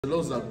The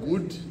laws are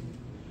good.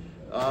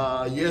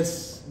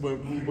 Yes,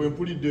 when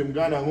put it them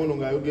Ghana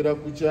ngayogera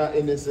kucha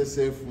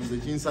NSSF the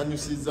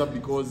chinsanyusiza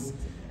because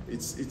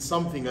it's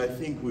something I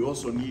think we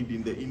also need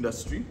in the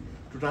industry.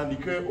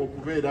 Tutandike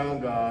okubeera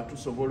nga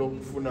tusobola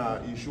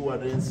okufuna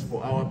insurance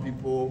for our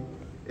people,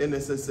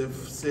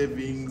 NSSF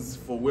savings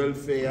for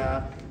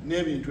welfare,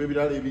 n'ebintu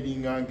ebirala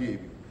ebiringa ng'ebyo.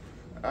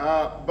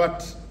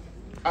 But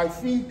I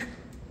think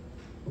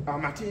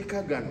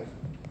amateeka gano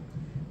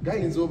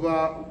gayinza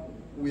oba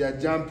we are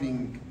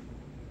jumping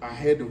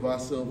ahead of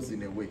ourselves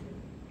in a way.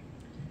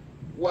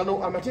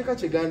 Wano amateeka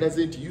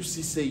kyegandaze nti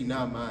UCC ina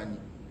amaanyi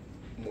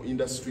mu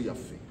industry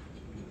yaffe.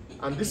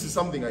 And this is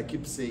something I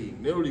keep saying.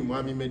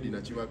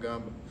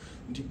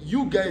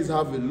 You guys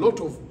have a lot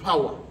of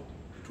power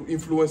to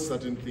influence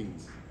certain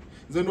things.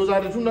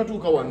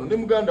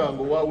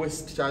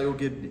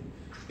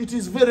 It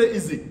is very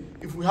easy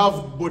if we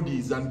have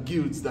bodies and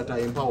guilds that are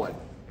empowered.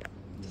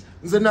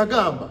 To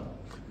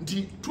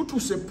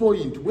a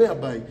point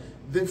whereby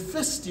the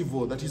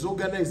festival that is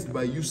organized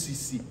by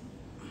UCC,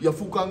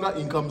 yafukanga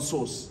income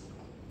source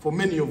for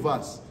many of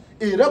us.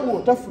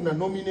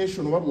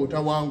 Nomination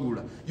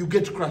you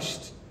get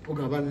crushed. But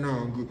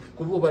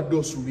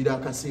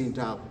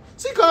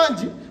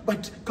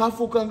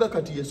kafukanga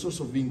kati a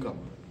source of income.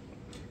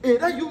 You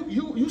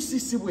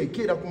see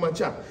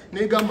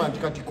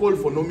kati call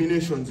for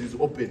nominations is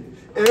open.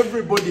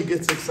 Everybody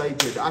gets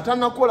excited.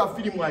 Atana call a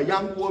film where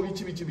young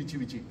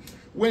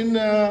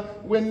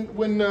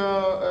when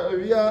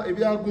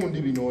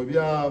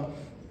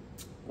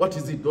what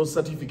is it? Those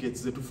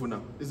certificates that you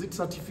now? Is it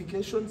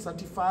certification,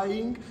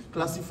 certifying,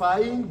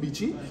 classifying?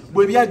 Bichi?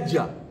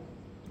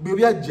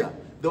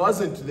 There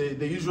wasn't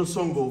the usual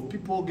song of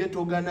people get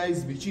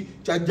organized. Bichi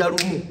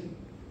chajarumu,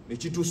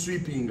 bichi to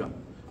sweeping,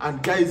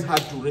 and guys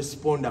had to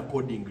respond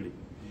accordingly.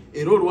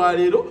 Error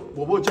warero,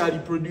 bobo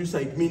chari producer.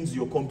 It means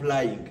you're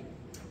complying.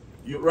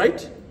 You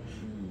right?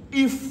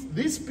 If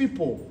these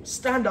people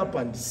stand up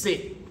and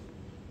say,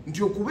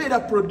 "Ndio kubera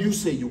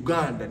producer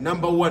Uganda,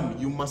 number one,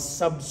 you must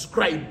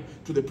subscribe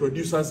to the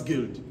Producers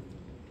Guild.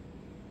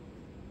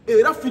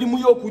 Era filimu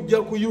yo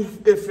kujja ku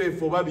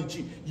UFF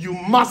obabichi, you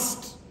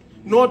must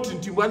not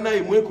ntibwana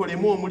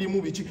emwekolemu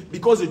omulimu bichi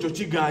because ekyo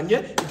kiganye,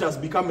 it has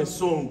become a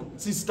song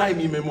since time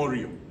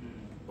immemorial.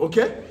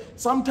 Okay?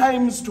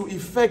 Sometimes to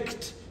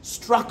effect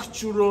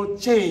structural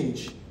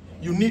change,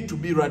 you need to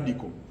be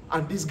radical,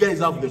 and these guys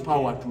have the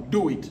power to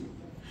do it.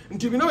 If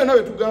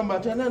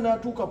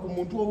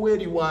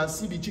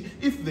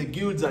the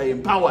guilds are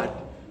empowered,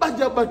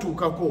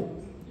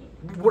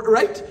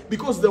 right?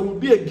 Because there will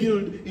be a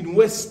guild in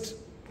West.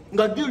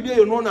 Nga guild ye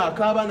yonona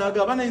akaba na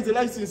agabana in the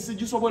license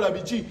gisobola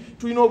bichi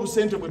tulina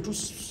obusente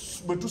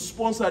bwetu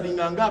sponsoring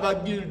ngaba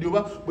guild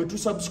oba bwetu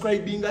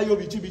subscribing ayo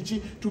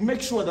bichi to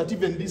make sure that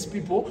even these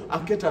people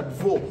are catered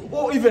for.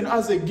 Or even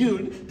as a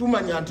guild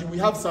tumanya nti we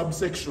have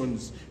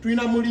subsections.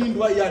 Tulina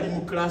mulindwa yali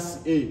mu class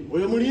A.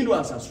 Oyo mulindwa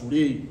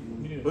asasule.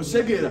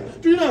 Osegera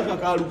tulina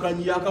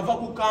Nkakalukanyi akava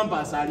ku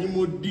campus ali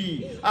mu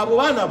D. Abo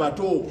bana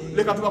bato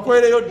leka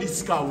tubakolereyo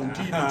discount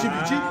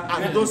bichi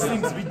and those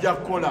things bijja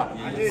kola.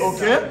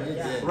 Okay?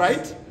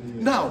 Right?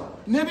 Now,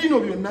 nebino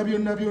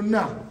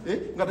byonna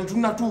nga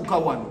tetunatuuka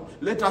wano.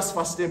 Let us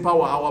first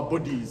empower our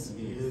bodies.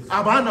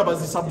 Abana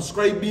bazi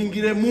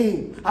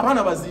subscribingiremu,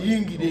 abana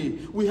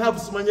baziyingire. We have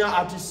Smanya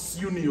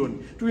Artists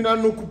Union. Tulina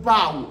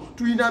Nukupawu,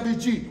 tulina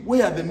bichi.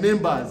 Where are the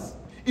members?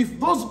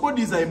 If those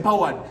bodies are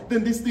empowered,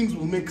 then these things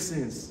will make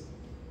sense.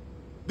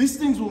 These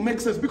things will make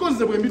sense because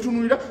the way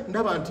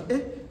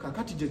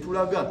kakati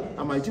jetulaga,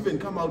 I might even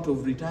come out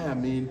of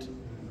retirement.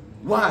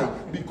 Why?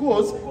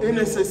 Because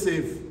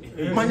NSSF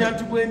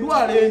manyanti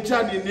bwendwale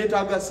enchani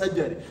netaga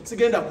surgery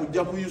sigenda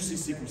kujja ku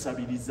UCC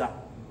kusabiriza.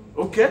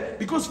 Okay?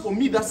 Because for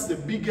me that's the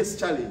biggest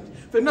challenge.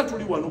 Fena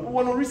tuli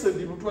wano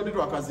recently tutwadde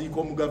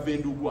akaziko mu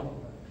Gavendugwa.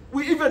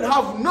 We even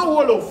have no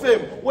wall of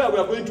fame where we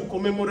are going to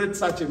commemorate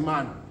such a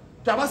man.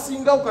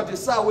 Tabasinga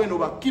ukatesa weno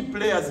ba key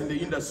players in the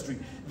industry.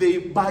 They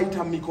bite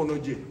a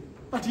mikonoje.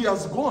 But he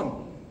has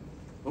gone.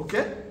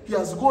 Okay? He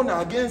has gone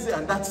against it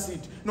and that's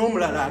it. No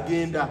mulala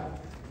agenda.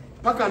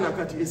 Paka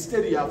nakati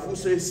esteri ya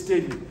fuso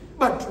esteri.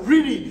 But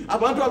really,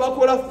 abantu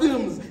abakola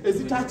films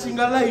is touching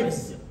our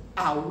lives.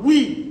 Are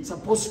we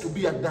supposed to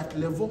be at that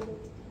level?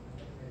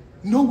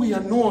 No, we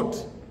are not.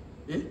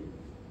 Eh?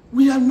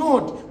 We are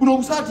not.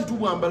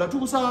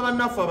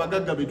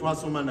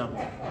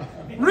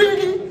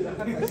 Really?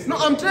 No,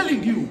 I'm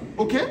telling you.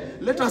 Okay?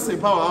 Let us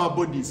empower our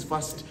bodies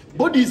first.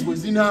 Bodies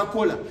within our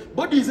collar.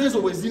 Bodies is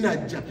always in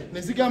a ja.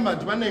 Nezigama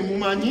twana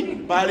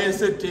imumanyi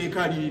balese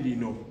teka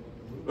lino.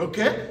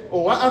 Okay?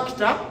 Owa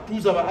actor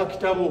tuza ba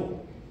actor bo.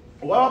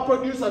 Owa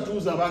producer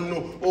tuza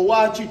banno.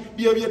 Owachi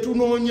bye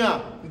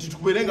tunonya nti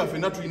tukuberenga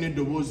fena tulina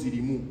eddoboozi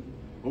limu.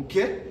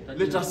 Okay?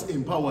 Let us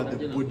empower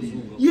the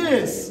body.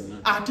 Yes.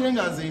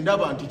 Atenga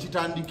zendaba nti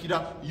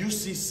kitandikira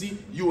UCC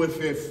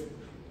UFF.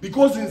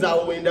 Because in za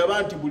wenda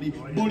banti buli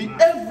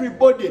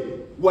everybody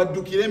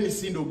wadukire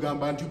misindo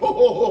gamba nti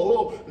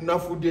ho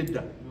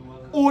nafudedda.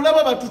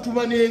 Olaba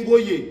batutuma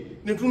n'engoye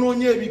ne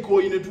tunoonya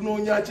ebikooyi ne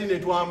tunoonya ki ne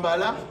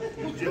twambala.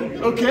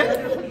 Okay?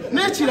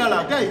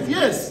 N'ekirala guys,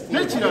 yes,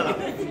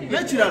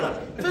 n'ekirala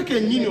ffe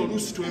kennyini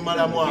oluusi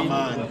twemalamu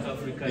amaanyi.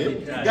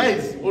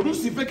 Guys,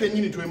 oluusi ffe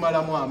kennyini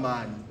twemalamu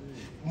amaanyi.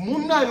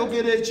 Munna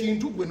ayogera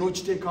ekintu gwe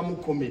n'okiteekamu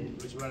comedy.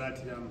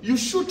 You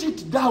shoot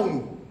it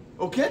down.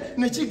 Okay?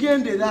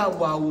 Nekigendera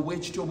awo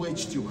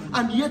bwekityo.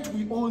 And yet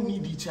we all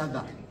need each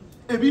other.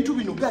 Ebintu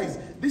bino guys,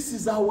 this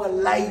is our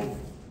life.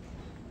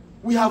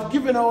 We have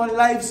given our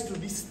lives to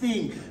this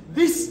thing.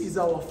 This is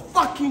our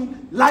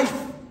fucking life.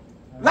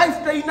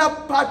 Life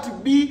taina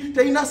part B,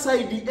 taina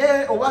side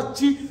A or what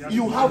G.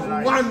 You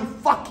have one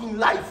fucking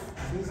life.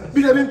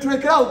 Bila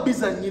bintuwekera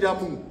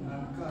ubizanyiramu.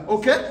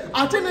 Okay?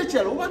 Ate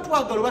nechero oba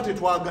twagala oba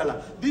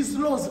tetwagala. These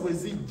laws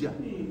wezijja.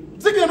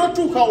 Zigenda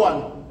tuuka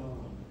wano.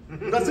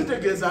 Nga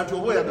zitegeeza nti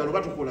oba oyagala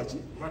oba tukola ki?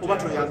 Oba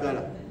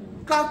toyagala.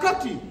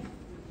 Kakati,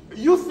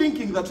 you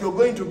thinking that you're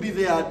going to be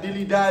there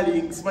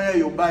dilly-dallying, smile,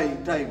 you're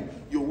buying time.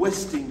 You're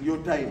wasting your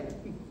time.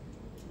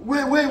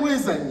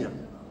 Where's Anya?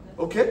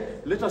 Okay?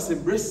 Let us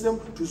embrace them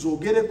to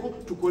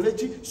Zogereko, to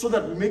Kolechi, so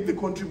that we make the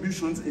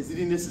contributions as it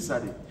is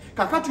necessary.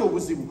 Kakati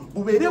obuzibu,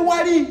 bubere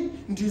wali,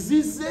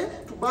 ndizize,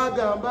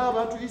 tubagamba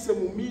batuyise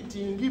mu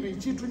meeting,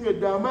 biki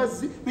tunywedde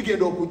amazzi,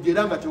 bigenda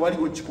okujjera nga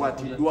tewaliwo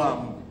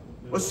kikwatiddwamu.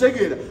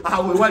 Osegera,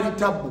 awe wali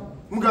tabu.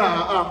 Mga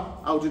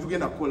awo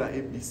tetugenda kukola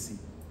ABC.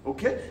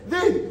 Okay?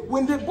 Then,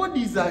 when the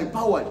bodies are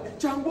empowered,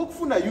 changu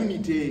okufuna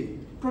unity.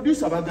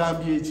 Producer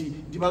bagambye eki,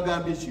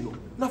 dibagambye kino.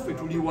 Naffe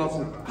tuli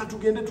wamu,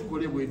 katugende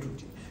tukole bwe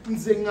tuti.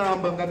 Nze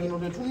ngamba nga bino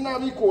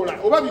tetunnabikola,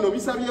 oba bino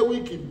bisabye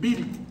wiiki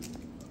 2.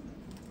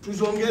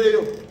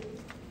 Tuzongereyo.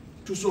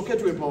 Tusooke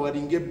to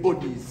empowering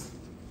bodies.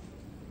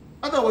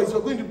 Otherwise,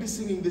 we're going to be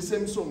singing the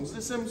same songs.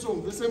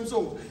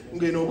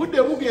 Ngeno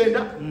budde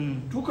bugenda,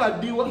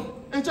 tukaddiwa,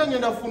 enkya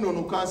ngenda funa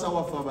ono kansa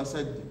waffe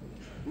abasajja.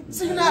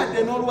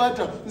 Sinadde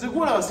n'olwata, nze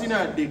kulaba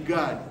sinadde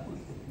gaali.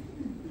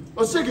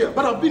 Osegera,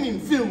 but I've been in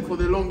film for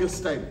the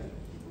longest time.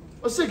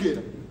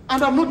 Osegera,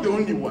 and I'm not the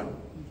only one.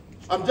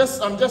 I'm just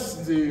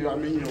the, I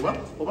mean, you know,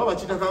 Obaba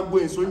Chitaka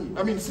Bwensoni.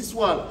 I mean,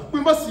 Siswala. We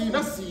must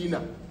see,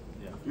 yeah?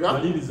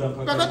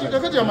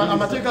 Kakati,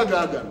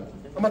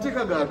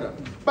 Amateka Gaga.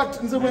 But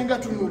Nzewenga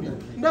Tunudi.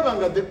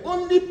 Nabanga, the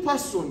only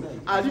person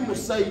Ali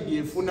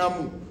Musaidi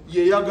Funamu,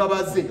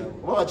 Yeyagabaze,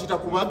 Obaba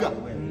Chitakubaga.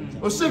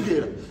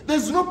 Osegera,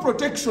 there's no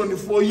protection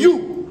for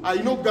you. I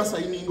know Gasa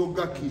Iningo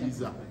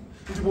Gakiriza.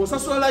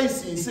 Ntibosaso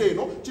license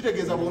eno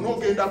kitegeeza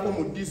bw'onoogendako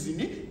mu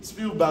Disney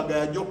Spielberg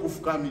ajja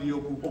okufukamira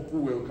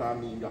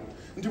okuwelkaminga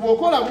nti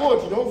bw'okola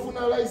bwoti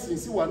n'ofuna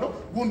license wano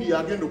gundi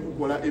yagenda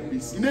okukola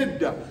ABC.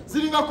 Nedda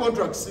ziringa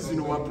contracts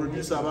zino wa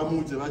producer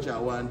abamu ze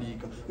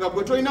bakyawandiika nga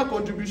gwe tolina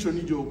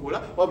contribution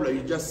gy'okola wabula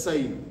you just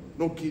sign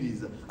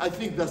n'okkiriza. I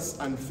think that's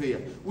unfair.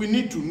 We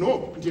need to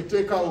know nti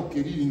etteekaawo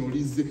keriri no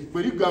lizze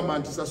bwe ligamba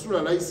nti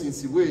sasula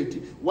license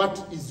bweti, what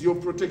is your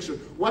protection?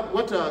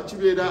 What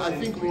kibeera, I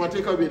think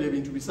muwateeka bibeera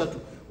ebintu bisatu.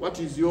 What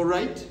is your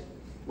right?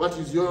 What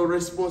is your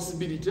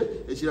responsibility?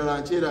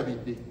 Ekirala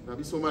nkyerabidde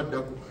nabisoma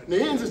ddako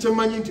naye nze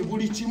kyemmanyi nti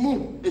buli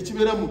kimu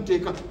ekibeera mu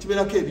tteeka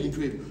kibeerako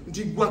ebintu ebyo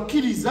nti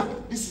gwakkiriza,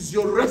 this is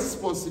your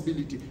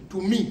responsibility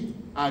to me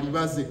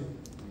alibaze.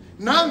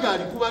 Nange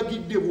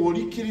alikubagidde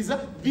bw'olikkiriza,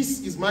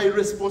 this is my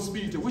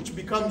responsibility which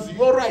becomes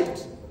your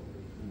right.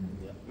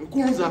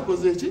 Nkunze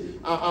akoze ki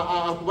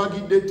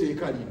akubagidde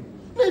etteeka lino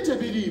naye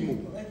tebiriimu,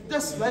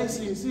 just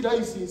license.